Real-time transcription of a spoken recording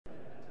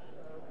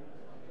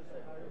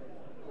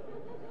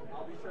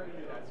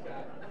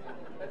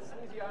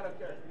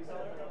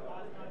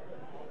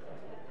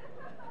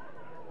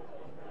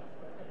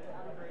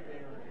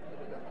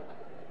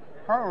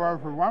Hello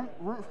everyone,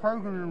 Rich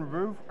Hagan in the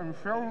booth and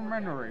Sheldon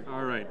Menery.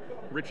 All right,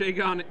 Rich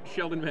Hagan,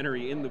 Sheldon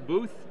Menery in the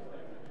booth.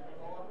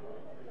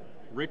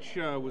 Rich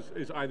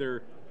is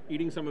either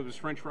eating some of his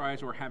French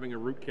fries or having a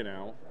root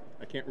canal.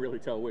 I can't really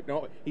tell what.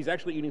 No, he's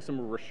actually eating some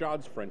of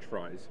Rashad's French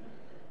fries.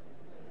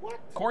 What?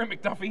 Corey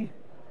McDuffie,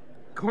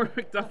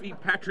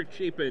 Patrick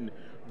Chapin,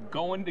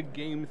 going to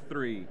Game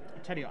 3. I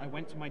tell you, I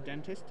went to my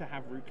dentist to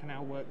have root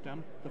canal work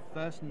done. The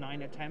first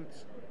 9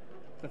 attempts,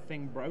 the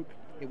thing broke.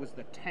 It was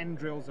the 10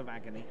 drills of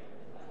agony.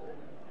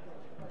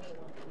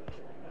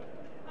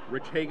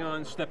 Rich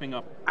Hagan stepping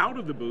up out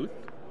of the booth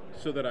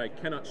so that I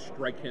cannot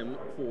strike him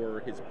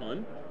for his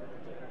pun.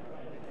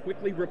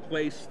 Quickly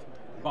replaced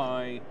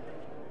by,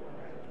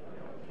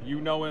 you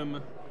know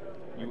him,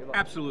 you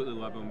absolutely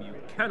love him, you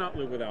cannot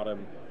live without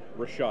him,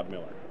 Rashad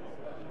Miller.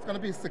 It's going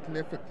to be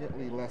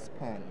significantly less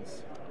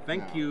puns.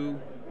 Thank you.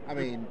 I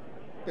mean,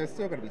 there's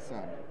still going to be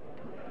some.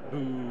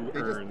 Who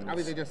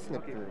earns? They just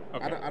slip through.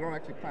 Okay. I don't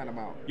actually plan them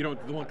out. You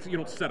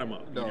don't set them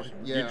up. No,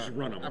 you just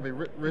run them. I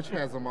mean, Rich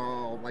has them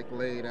all like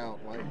laid out,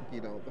 like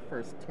the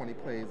first 20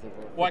 plays of a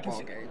well,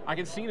 football game. I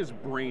can see in his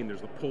brain.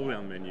 There's a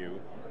pull-down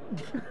menu.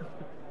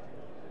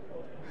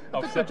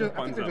 I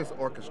think they're just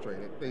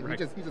orchestrated. Right.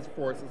 He just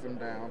forces them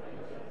down.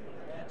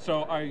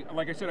 So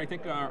like I said, I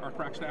think our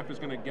crack staff is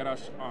going to get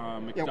us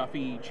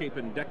McDuffie,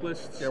 Chapin deck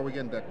lists. Yeah, we're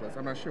getting deck lists.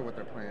 I'm not sure what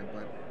they're playing,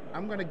 but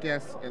I'm going to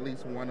guess at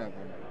least one of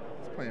them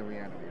is playing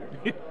Reanimator.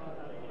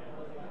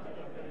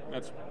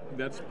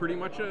 That's pretty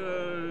much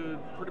a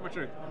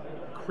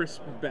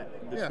crisp bet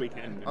this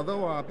weekend.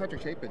 Although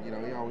Patrick Chapin, he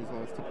always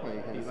loves to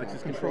play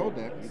his control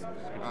decks,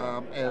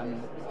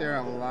 and there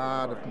are a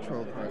lot of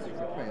control cards you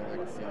can play in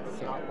Legacy.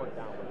 So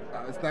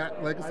it's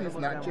not Legacy. It's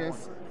not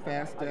just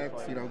fast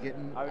decks,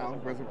 getting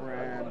out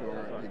Resobrand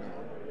or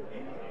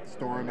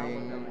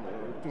storming, or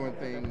doing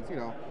things,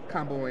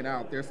 comboing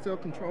out. There's still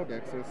control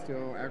decks. There's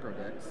still aggro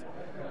decks.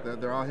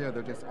 They're all here.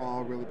 They're just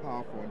all really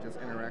powerful and just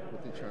interact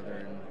with each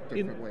other in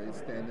different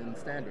ways than in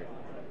standard.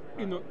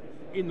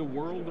 In the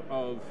world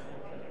of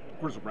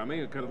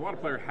Griselbrand, because a lot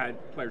of players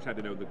had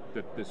to know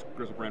that this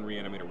Griselbrand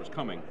Reanimator was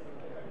coming.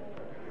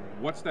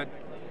 What's that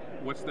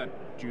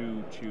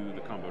do to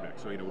the combo deck?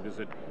 So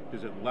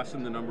does it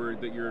lessen the number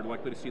that you're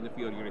likely to see in the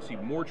field? You're going to see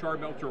more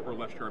Charbelcher or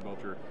less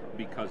Charbelcher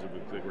because of the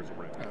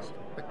Griselbrand decks?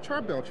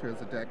 Charbelcher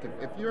is a deck.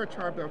 If you're a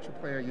Charbelcher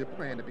player, you're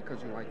playing it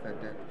because you like that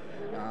deck.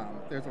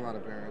 There's a lot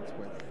of variance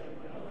with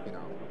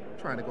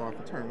trying to go off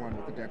the turn one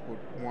with the deck with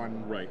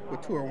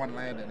 2 or 1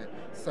 land in it.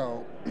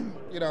 So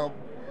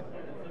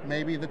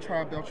maybe the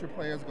Charbelcher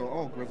players go,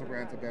 oh,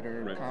 Griselbrand's a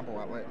better combo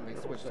outlet, and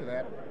they switch to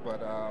that.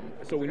 But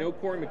so we know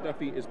Corey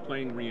McDuffie is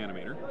playing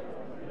Reanimator.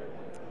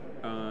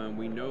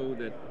 We know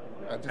that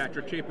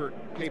Patrick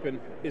Chapin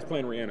is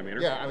playing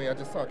Reanimator. Yeah, I mean, I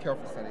just saw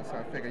Careful Study, so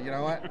I figured, you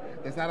know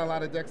what? There's not a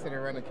lot of decks that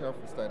are running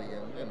Careful Study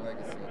in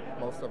Legacy.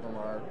 Most of them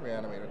are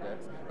Reanimator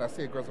decks. And I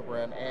see a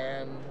Griselbrand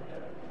and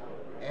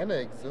an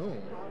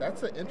Exhume.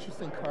 That's an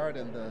interesting card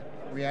in the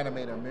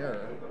Reanimator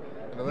mirror.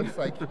 And it looks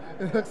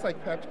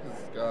like Patrick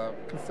is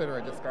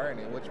considering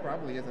discarding it, which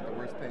probably isn't the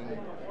worst thing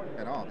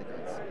at all,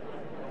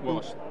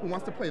 because who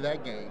wants to play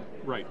that game?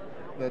 Right.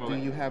 Do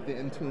you have the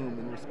Entomb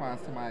in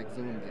response to my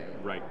Exhume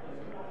game? Right.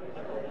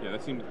 Yeah,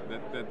 that seemed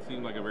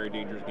like a very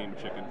dangerous game of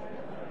chicken.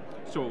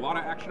 So a lot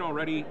of action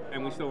already,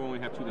 and we still only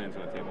have 2 lands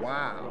on the table.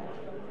 Wow.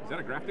 Is that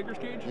a Graph Digger's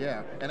Cage?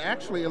 Yeah, and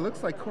actually it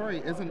looks like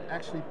Corey isn't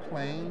actually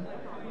playing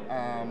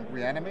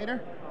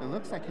Reanimator. It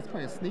looks like he's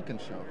playing Sneak and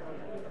Show.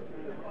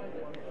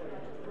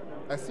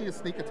 I see a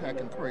sneak attack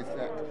in Corey's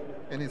deck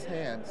in his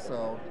hand,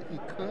 so he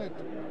could.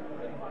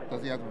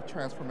 Does he have a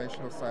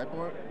transformational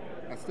sideboard?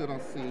 I still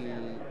don't see.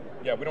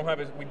 Yeah, we don't have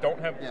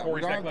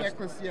Corey's deck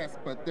list. Yes,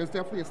 but there's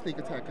definitely a sneak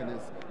attack in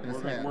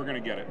his hand. We're gonna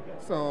get it.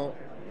 So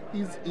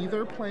he's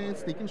either playing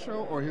Sneak and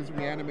Show or his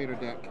Reanimator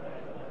deck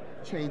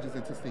changes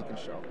into Sneak and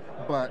Show.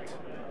 But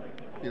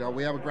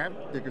we have a Grab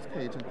Digger's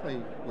Cage in play,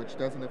 which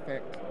doesn't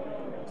affect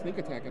sneak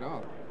attack at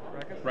all.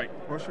 Right.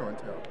 Or Show and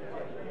Tell.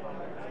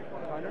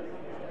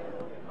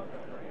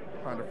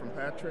 Ponder from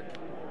Patrick.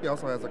 He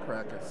also has a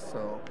Krakus.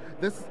 So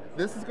this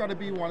is going to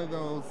be one of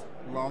those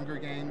longer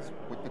games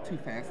with the 2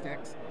 fast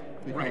decks,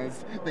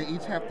 because they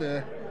each have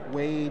to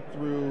wade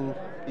through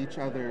each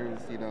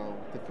other's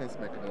defense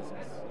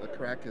mechanisms. The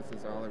Krakus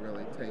is all it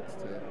really takes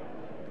to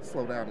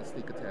slow down and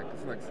sneak attack.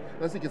 It's like,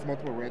 unless he gets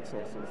multiple red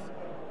sources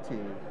to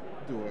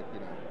do it.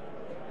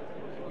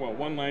 Well,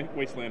 1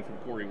 wasteland from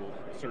Corey will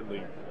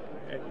certainly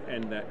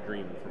end that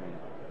dream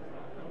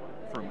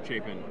from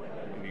Chapin,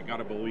 and you got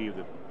to believe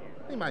that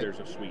there's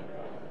a sweep.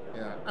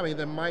 Yeah, I mean,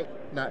 there might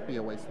not be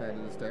a wasteland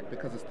in this deck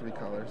because it's 3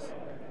 colors,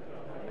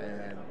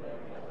 and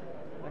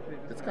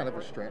it's kind of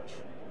a stretch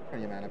on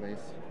your mana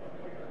base.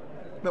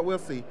 But we'll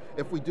see.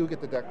 If we do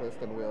get the deck list,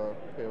 then we'll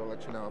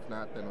let you know. If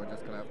not, then we're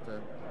just gonna have to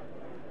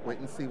wait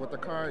and see what the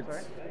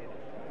cards.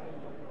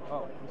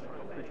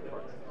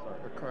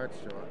 The cards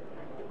show up.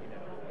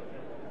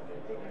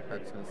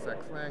 Hudson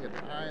Sexlang at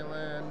the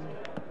Island.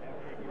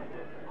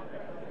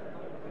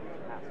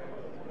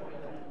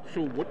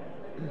 So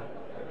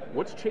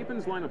what's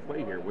Chapin's line of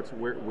play here?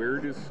 Where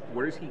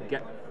does he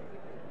get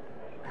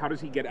how does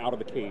he get out of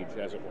the cage,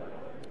 as it were?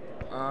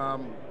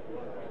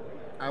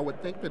 I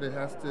would think that it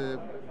has to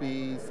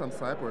be some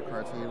sideboard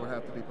cards. He would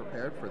have to be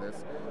prepared for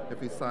this.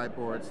 If he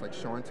sideboards like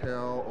show and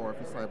tell, or if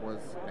he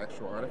sideboards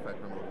actual artifact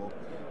removal,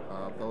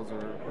 those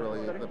are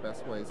really the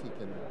best ways he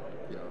can,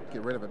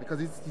 get rid of it. Because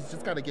he's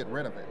just got to get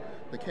rid of it.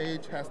 The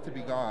cage has to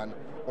be gone,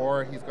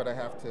 or he's going to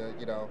have to,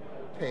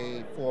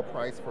 pay full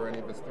price for any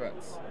of his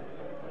threats.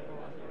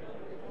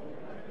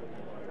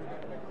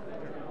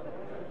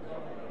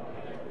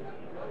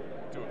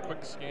 Do a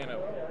quick scan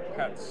of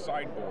Pat's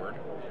sideboard.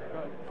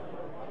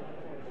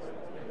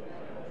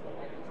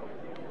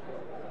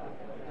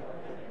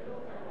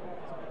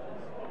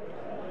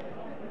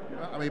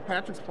 I mean,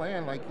 Patrick's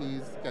playing like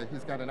he's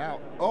got an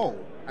out. Oh,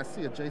 I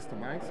see a Jace the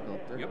Mind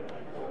Sculptor. Yep.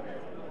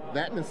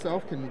 That in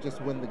itself can just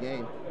win the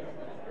game.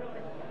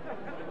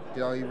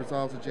 He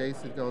resolves a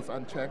Jace, it goes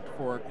unchecked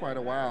for quite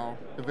a while.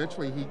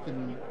 Eventually, he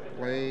can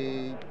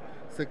play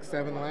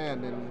 6-7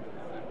 land and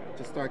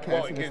just start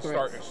casting his threats.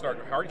 Well, he can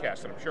start hard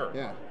casting, I'm sure.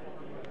 Yeah.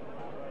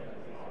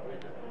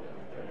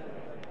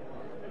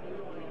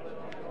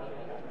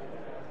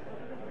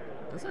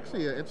 There's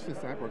actually an interesting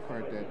sideboard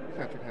card that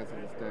Patrick has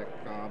in his deck,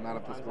 out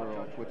of this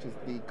world, which is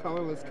the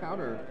colorless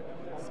counter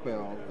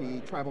spell, the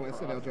Tribal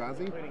Instant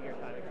Eldrazi.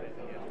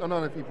 I don't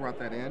know if he brought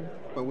that in,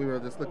 but we were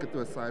just looking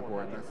through his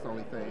sideboard, and that's the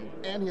only thing.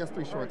 And he has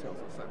 3 short tails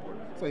on the sideboard,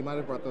 so he might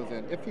have brought those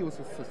in if he was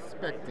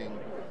suspecting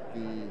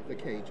the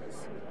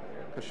cages.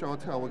 The show and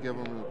tell will give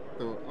him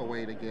a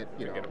way to get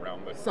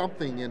around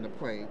something into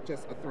play,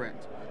 just a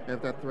threat. And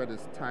if that threat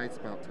is Tide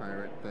Spout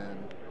Tyrant, then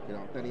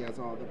then he has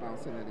all the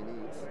bouncing that he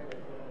needs.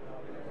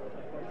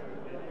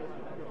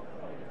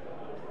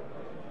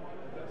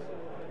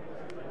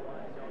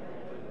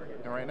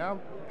 And right now,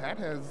 Patrick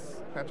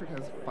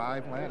has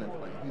 5 land in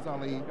play.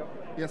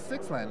 He has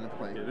 6 land in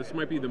play. Yeah, this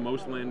might be the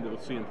most land we'll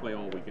see him play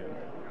all weekend.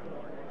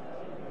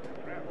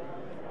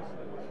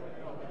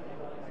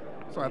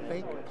 So I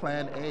think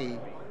Plan A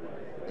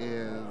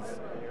is,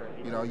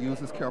 use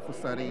his careful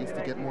studies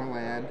to get more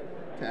land,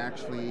 to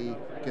actually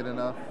get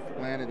enough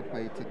land into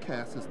play to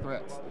cast his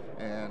threats,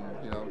 and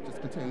just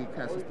continue to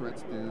cast his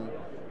threats through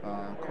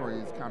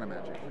Corey's counter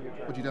magic,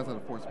 which he does on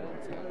the force wheel.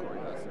 Corey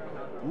does.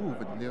 Ooh,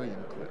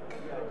 Vanillion Click.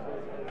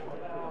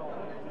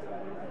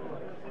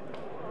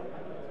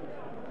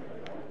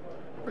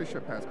 Pretty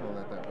sure Pat's gonna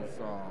let that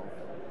resolve,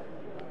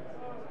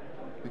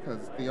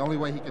 because the only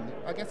way he can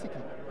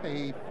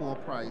pay full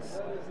price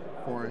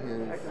for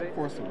his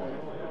force away,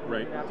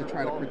 right, to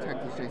try to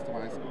protect his Jace the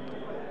Mind Sculptor.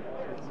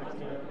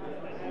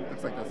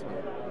 Looks like that's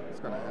what's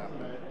gonna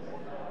happen.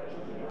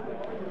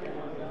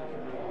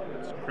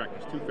 Let's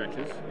practice 2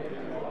 fetches.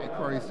 And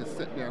Corey's just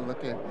sitting there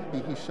looking.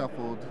 He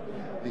shuffled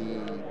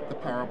the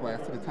Power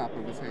Blast to the top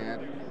of his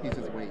hand. He's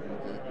just waiting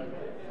to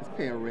just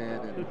pay a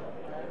red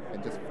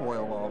and just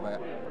foil all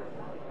that.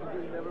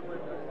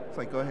 It's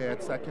like, go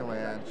ahead, second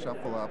land,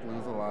 shuffle up,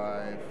 lose a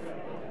life,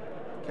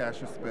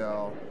 cast your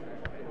spell.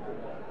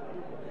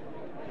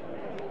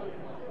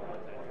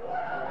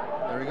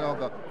 There we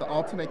go, the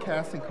alternate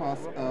casting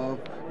cost of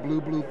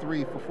blue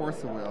 3 for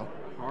Force of Will.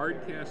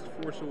 Hard cast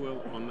Force of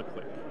Will on the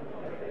click.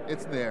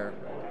 It's there.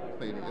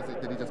 Did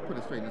he just put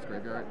it straight in his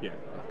graveyard? Yeah.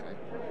 Okay.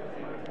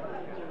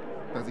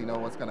 Does he know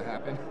what's going to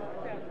happen?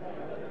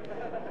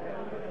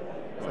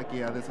 It's like,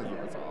 yeah, this isn't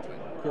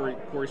resolving.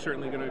 Corey's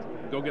certainly going to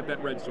go get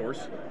that red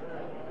source.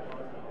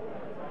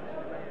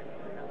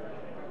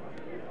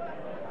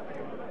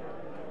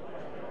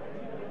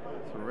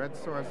 So red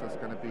source is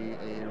going to be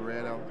a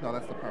red... No,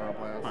 that's the Power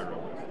Blast. Power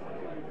Blast.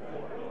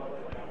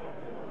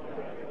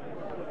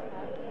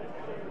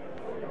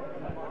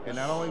 And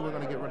not only we're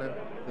going to get rid of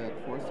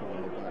that Force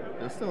away, but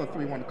there's still a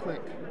 3/1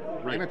 click.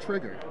 Right. And a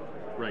trigger.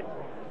 Right.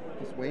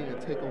 Just waiting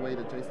to take away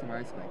the Jace the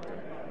Mind Sculptor.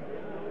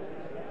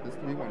 This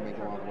 3/1 may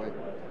go all the way.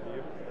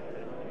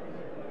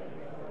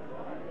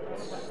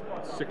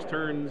 6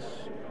 turns.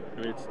 I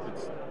mean, it's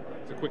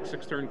a quick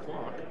 6-turn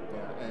clock.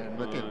 Yeah, and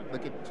look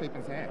at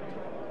Chapin's hand.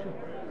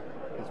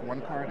 There's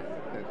one card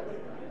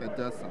that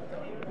does something.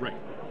 Right.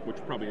 Which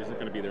probably isn't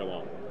going to be there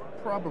long.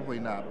 Probably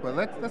not. But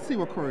let's see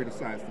what Corey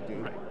decides to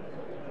do. Right.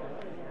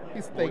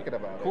 He's thinking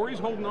about it. Corey's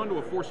holding on to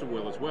a Force of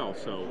Will as well,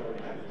 so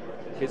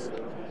his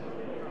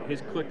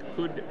click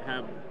could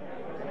have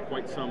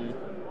quite some.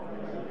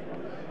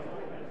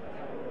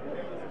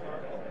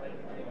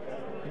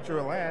 He drew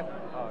a land.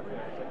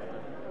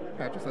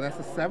 Patrick, so that's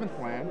the 7th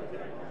land.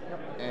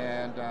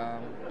 And,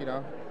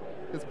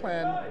 his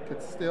plan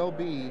could still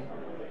be,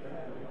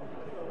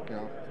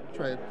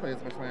 try to play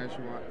as much land as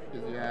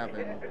you have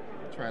and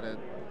try to,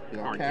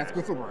 cast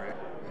Grizzlebrand.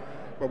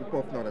 But we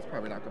both know that's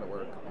probably not going to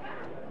work.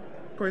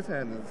 Corey's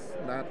hand is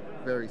not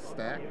very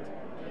stacked.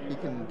 He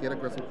can get a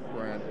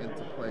Grizzlebrand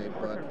into play,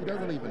 but he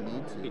doesn't even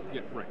need to.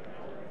 Yeah, right.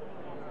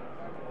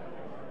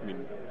 I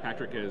mean,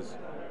 Patrick has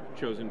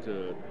chosen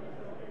to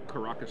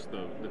Caracas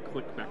the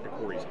click back to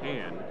Corey's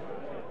hand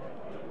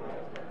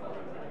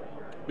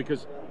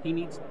because he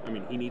needs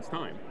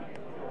time.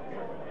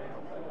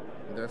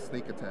 There's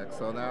sneak attack,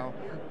 so now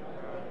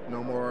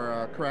no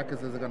more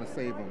Caracas isn't going to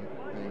save him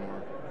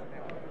anymore.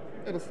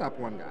 It'll stop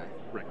one guy.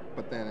 Right.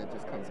 But then it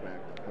just comes back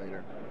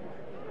later.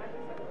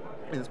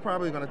 And it's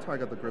probably going to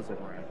target the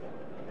Grizzlebrand,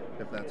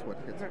 if that's what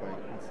hits play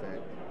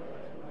instead.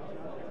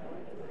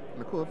 And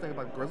the cool thing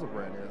about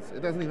Grizzlebrand is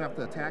it doesn't even have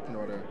to attack in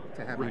order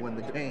to have you win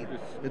the game.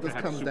 It just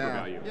comes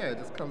down. Value. Yeah, it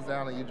just comes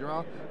down and you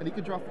draw, and you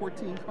can draw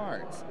 14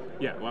 cards.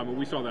 Yeah, well, I mean,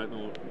 we saw that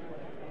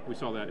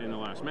in the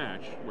last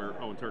match where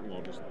Owen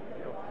Turtenwald just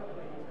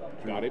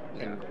got it.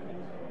 Yeah. And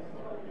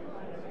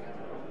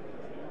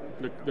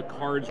the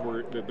cards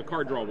were the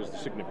card draw was the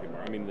significant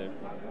part. I mean,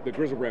 the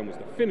Grizzlebrand was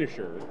the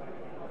finisher,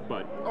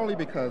 but only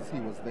because he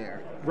was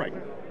there. Right.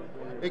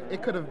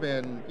 It could have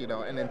been,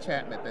 an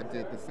enchantment that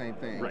did the same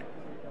thing. Right.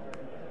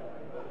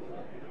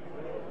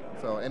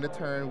 So end of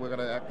turn, we're going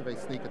to activate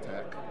Sneak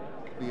Attack.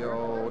 The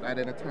old end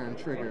of turn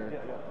trigger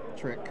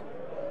trick.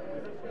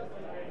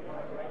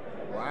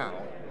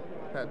 Wow.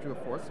 Pat drew a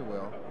Force of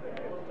Will.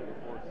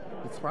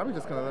 It's probably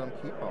just going to let him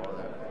keep all of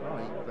that. No,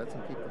 he lets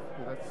him keep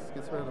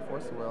gets rid of the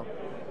Force of Will.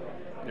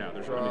 Yeah,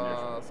 there's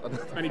draws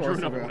and he drew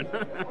another one.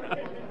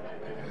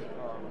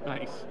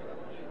 Nice.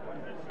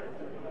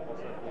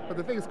 But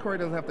the thing is, Corey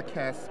doesn't have to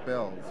cast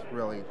spells,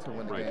 really, to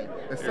win the game.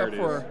 There Except it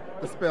for is.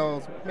 the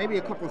spells, maybe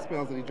a couple of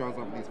spells that he draws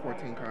off of these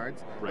 14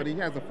 cards. Right. But he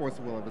has a Force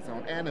of Will of his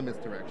own and a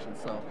Misdirection,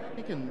 so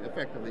he can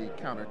effectively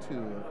counter 2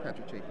 of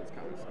Patrick Chapin's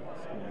counter spells.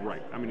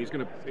 Right. I mean, he's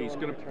gonna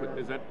put,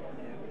 is that?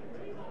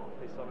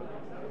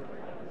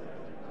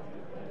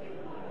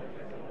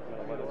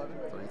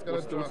 So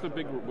he's gonna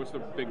What's the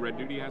big red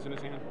dude he has in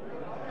his hand?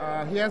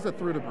 he has a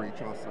Through the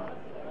Breach also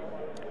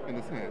in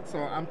his hand. So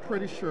I'm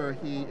pretty sure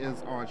he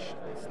is on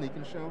Sneak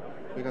and Show,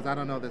 because I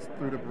don't know this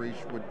Through the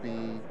Breach would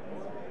be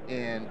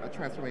in a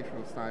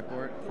transformational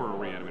sideboard. For a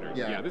reanimator.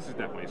 Yeah. This is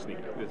definitely a sneak.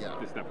 This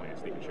is definitely a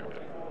sneak and show.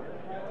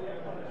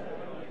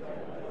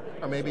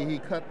 Or maybe he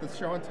cut the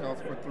Show and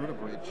Tells for Through the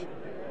Breach.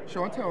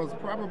 Show and Tell is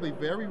probably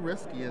very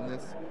risky in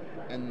this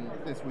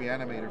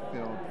reanimator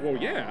field. Well,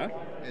 yeah.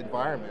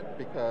 Environment,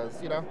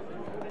 because you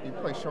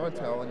play Show and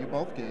Tell and you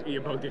both get the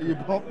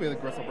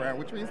Grizzlebrand,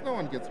 which means no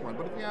one gets one.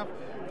 But if you have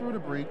Through the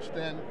Breach,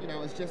 then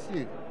it's just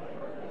you.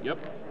 Yep.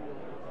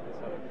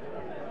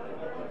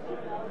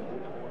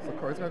 So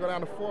Corey's gonna go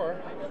down to 4.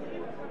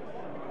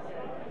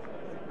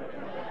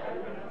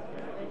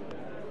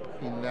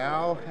 He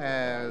now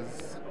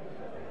has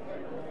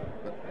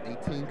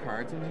 18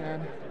 cards in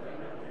hand.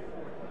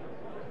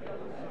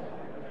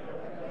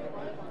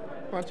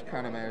 Bunch of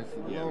countermeasures.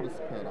 Yeah. Lotus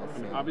Petals. I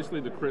mean,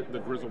 obviously, the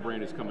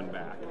Grizzlebrand is coming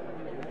back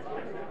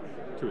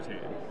to his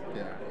hand.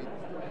 Yeah.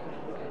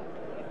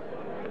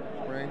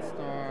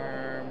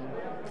 Brainstorm.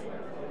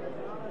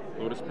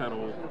 Lotus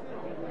Petal.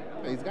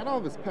 He's got all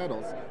of his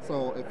petals,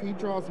 so if he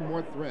draws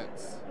more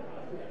threats,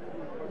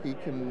 he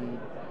can,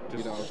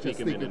 sneak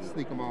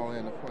them all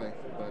into play.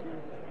 But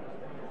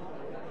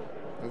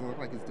doesn't look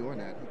like he's doing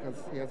that,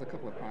 because he has a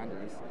couple of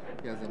ponders.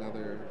 He has a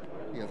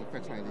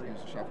fetch line that he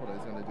uses shuffle that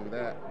he's going to do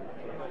that.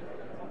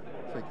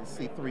 So you can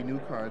see 3 new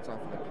cards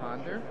off of the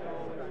ponder.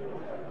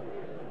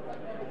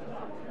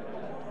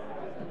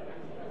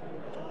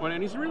 Well,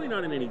 and he's really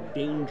not in any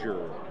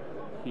danger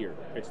here.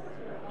 It's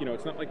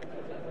not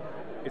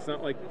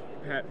like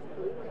Pat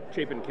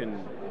Chapin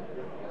can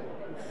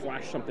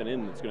flash something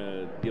in that's going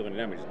to deal any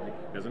damage.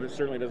 It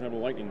certainly doesn't have a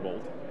lightning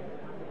bolt.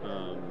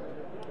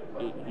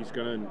 He's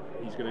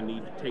gonna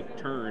need to take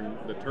the turn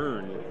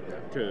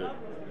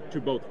to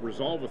both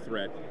resolve a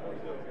threat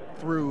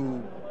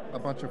through a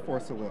bunch of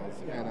Force of Wills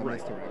and a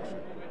Misdirection.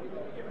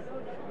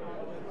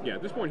 Yeah,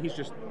 at this point he's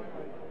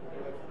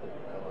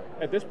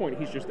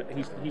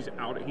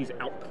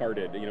out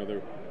carded.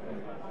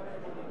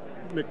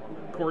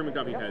 Corey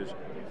McDuffie has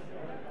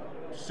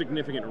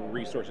significant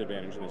resource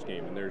advantage in this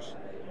game, and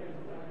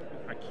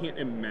I can't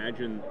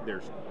imagine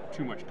there's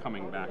too much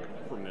coming back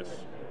from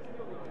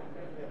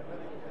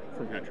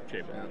Patrick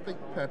Chapin. Yeah, I think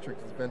Patrick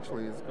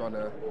eventually is going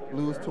to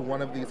lose to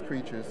one of these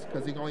creatures,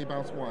 because he can only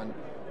bounce 1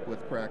 with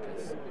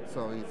Krakus.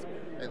 So he's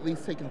at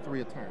least taking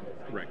 3 a turn.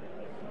 Right.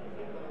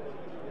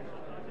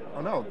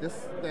 Oh no, the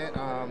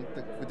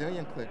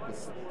Vidalian click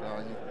was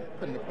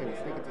put into play with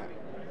Sneak Attack.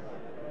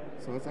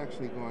 So it's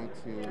actually going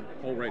to...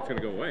 Oh, right, it's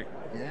going to go away.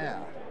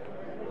 Yeah.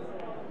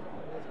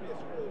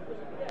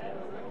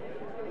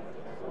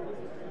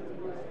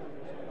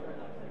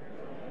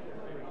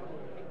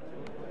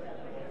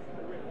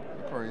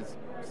 Corey's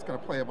just going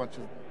to play a bunch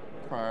of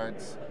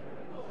cards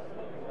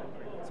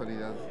so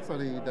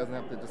that he doesn't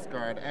have to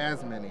discard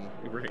as many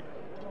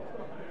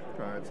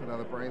cards.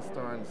 Another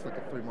Brainstorm, just look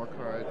at 3 more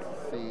cards,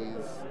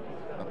 sees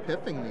a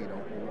Pithing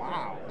Needle.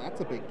 Wow,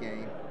 that's a big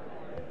game.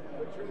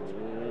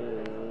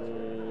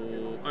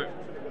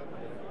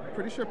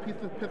 Pretty sure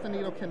Pithing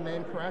Needle can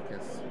name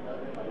Krakus.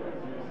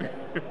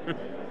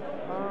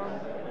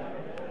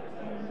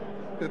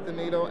 Pithing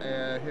Needle,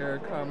 and here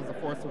comes the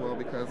Force of Will,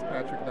 because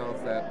Patrick knows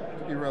that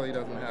he really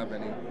doesn't have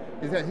any.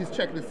 He's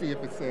checking to see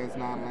if it says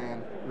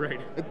non-land. Right.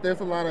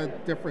 There's a lot of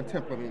different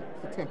templating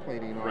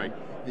on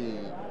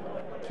the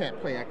can't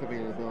play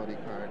activated ability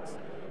cards,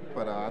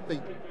 but I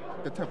think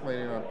the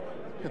templating on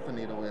Pithing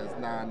Needle is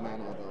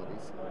non-mana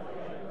abilities.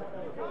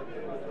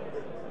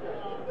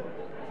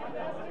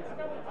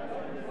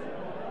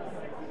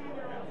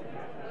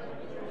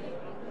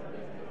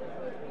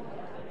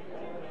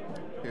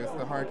 Here's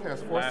the hard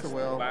cast Force of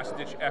Will. Last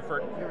ditch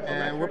effort.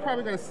 And we're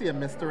probably going to see a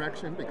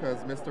misdirection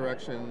because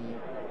misdirection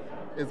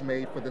is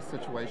made for this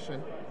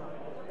situation.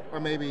 Or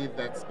maybe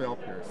that Spell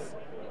Pierce.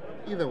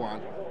 Either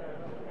one.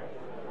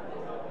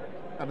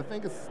 Now the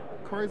thing is,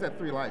 Corey's at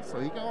 3 life, so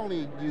he can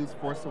only use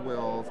Force of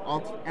Will's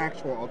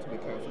actual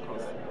ultimate cancel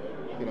cost,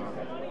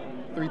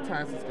 3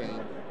 times this game,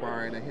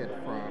 barring a hit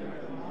from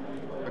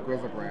a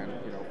Grizzlebrand,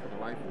 for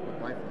the life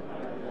link.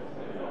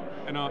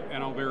 And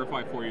I'll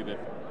verify for you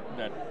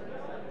that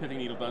Pithing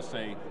Needle does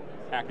say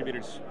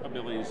activated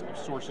abilities of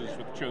sources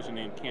with the chosen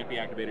name can't be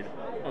activated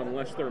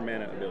unless they're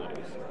mana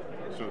abilities.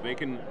 So they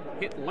can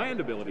hit land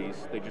abilities,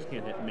 they just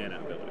can't hit mana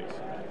abilities.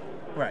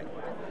 Right.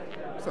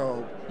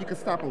 So you can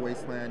stop a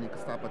Wasteland, you can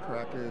stop a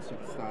Caracas, you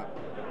can stop...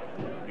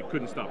 You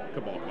couldn't stop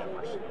Cabal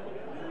Coffers.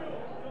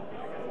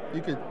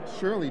 You could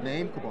surely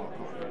name Cabal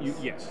Coffers.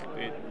 Yes,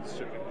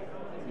 it's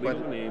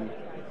legal name.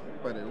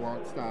 But it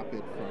won't stop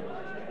it from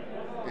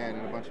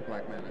adding a bunch of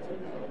black mana to it.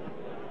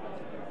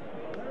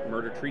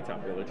 Murder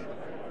Treetop Village.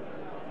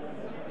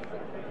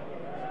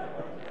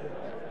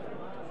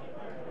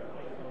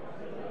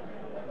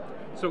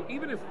 So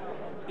even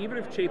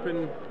if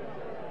Chapin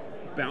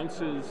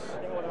bounces,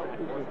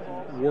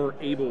 were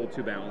able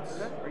to bounce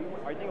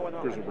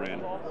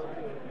Grizzlebrand,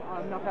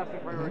 I'm not passing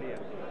priority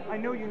yet. I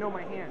know you know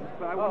my hand,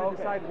 but I want to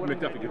decide what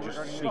McDuffie could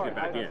just sneak it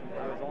back in.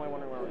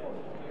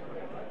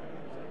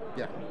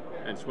 Yeah.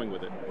 And swing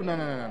with it.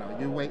 No.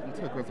 You wait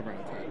until Grizzlebrand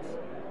attacks.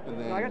 And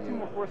then I got 2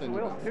 more Force of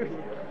Wills too.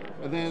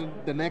 And then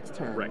the next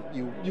turn, right.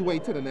 you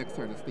wait till the next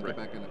turn to sneak it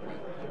back into play.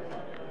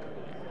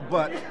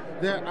 But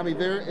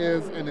there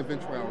is an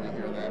eventuality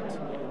here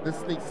that this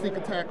sneak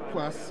attack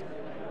plus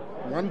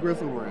 1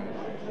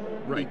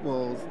 Grizzlebrand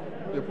equals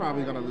you're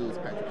probably going to lose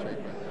Patrick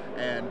Chapin.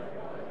 And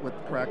with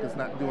Caracas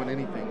not doing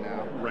anything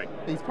now,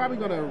 he's probably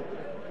going to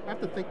have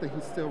to think that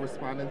he's still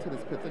responding to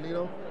this Pithing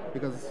Needle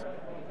because,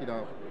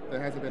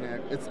 there hasn't been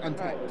it's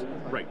untapped.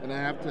 Right. And I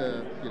have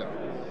to,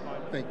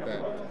 think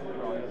that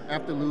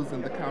after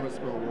losing the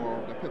counterspell war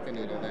of the Pithing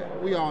Needle,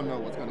 that we all know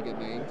what's going to get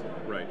named.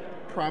 Right.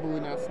 Probably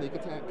not sneak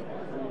attack.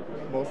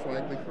 Most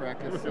likely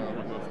Caracas.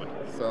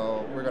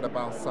 So we're going to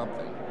bounce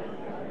something.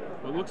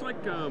 Well, it looks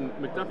like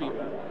McDuffie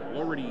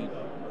already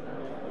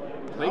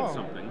played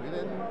something. We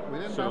didn't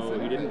bounce so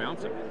anything. he didn't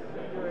bounce it.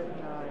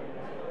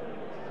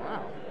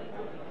 Wow.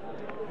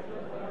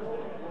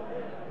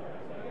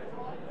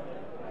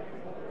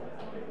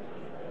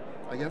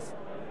 I guess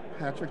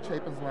Patrick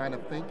Chapin's line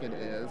of thinking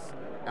is,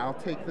 I'll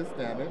take this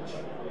damage,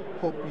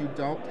 hope you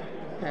don't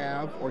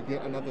have or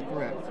get another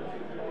threat,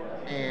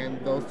 and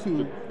those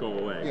two go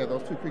away. Yeah,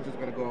 those 2 creatures are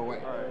going to go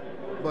away.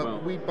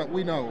 But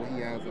we know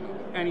he has another.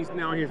 And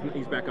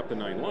he's back up to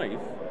 9 life.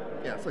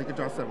 Yeah, so he can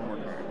draw 7 more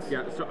cards.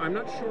 Yeah, so I'm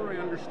not sure I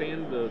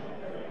understand the.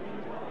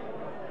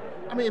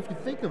 I mean, if you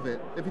think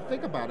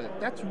about it,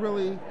 that's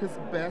really his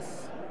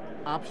best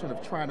option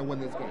of trying to win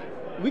this game.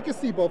 We can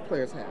see both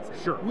players' hands.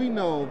 Sure. We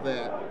know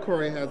that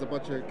Corey has a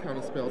bunch of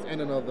counter spells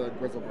and another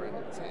Grizzlebrand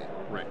in his hand.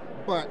 Right.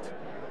 But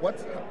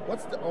what's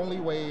the only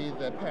way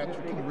that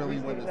Patrick can really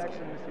win this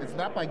game? It's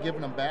not by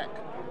giving him back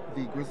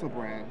the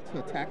Grizzlebrand to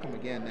attack him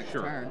again next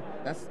turn.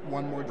 That's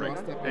 1 more draw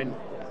step. And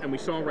we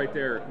saw right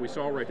there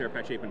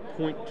Pat Chapin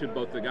point to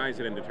both the guys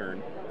at end of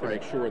turn to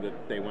make sure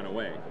that they went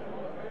away.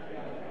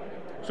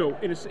 So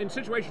in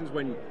situations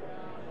when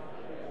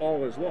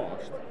all is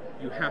lost,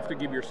 you have to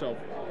give yourself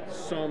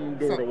some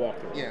door to walk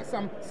through. Yeah,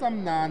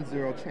 some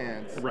non-zero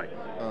chance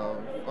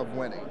of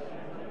winning.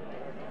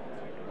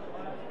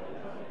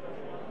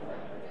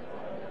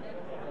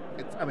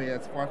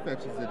 As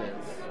far-fetched as it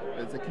is,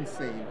 as it can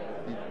seem.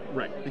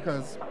 Right.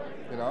 Because,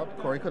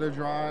 Corey could have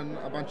drawn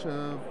a bunch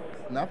of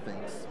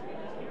nothings.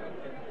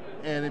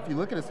 And if you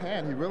look at his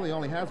hand, he really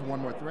only has 1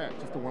 more threat,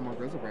 just a 1 more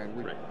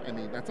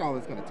Grizzlebrand. That's all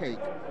it's going to take.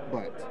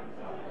 But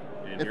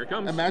here it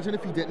comes. Imagine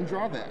if he didn't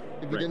draw that.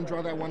 If he didn't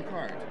draw that 1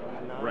 card.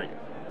 Right.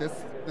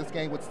 This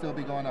game would still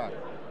be going on.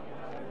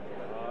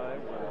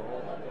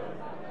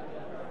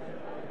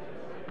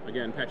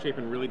 Again, Pat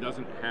Chapin really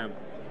doesn't have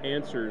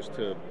answers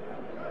to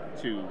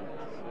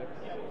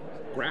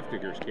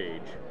Grafdigger's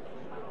Cage.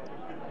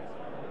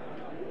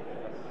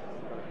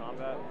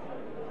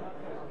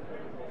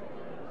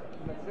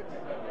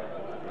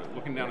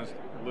 Looking down his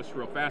list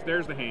real fast.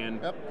 There's the hand.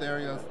 Yep, there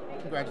he is.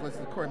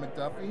 Congratulations to Corey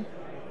McDuffie.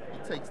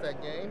 He takes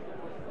that game.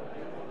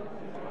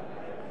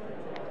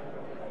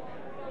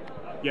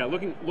 Yeah,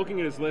 looking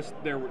at his list,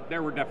 there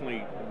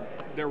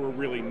were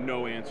really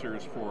no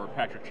answers for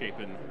Patrick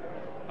Chapin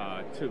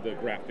to the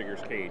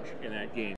Grafdigger's Cage in that game.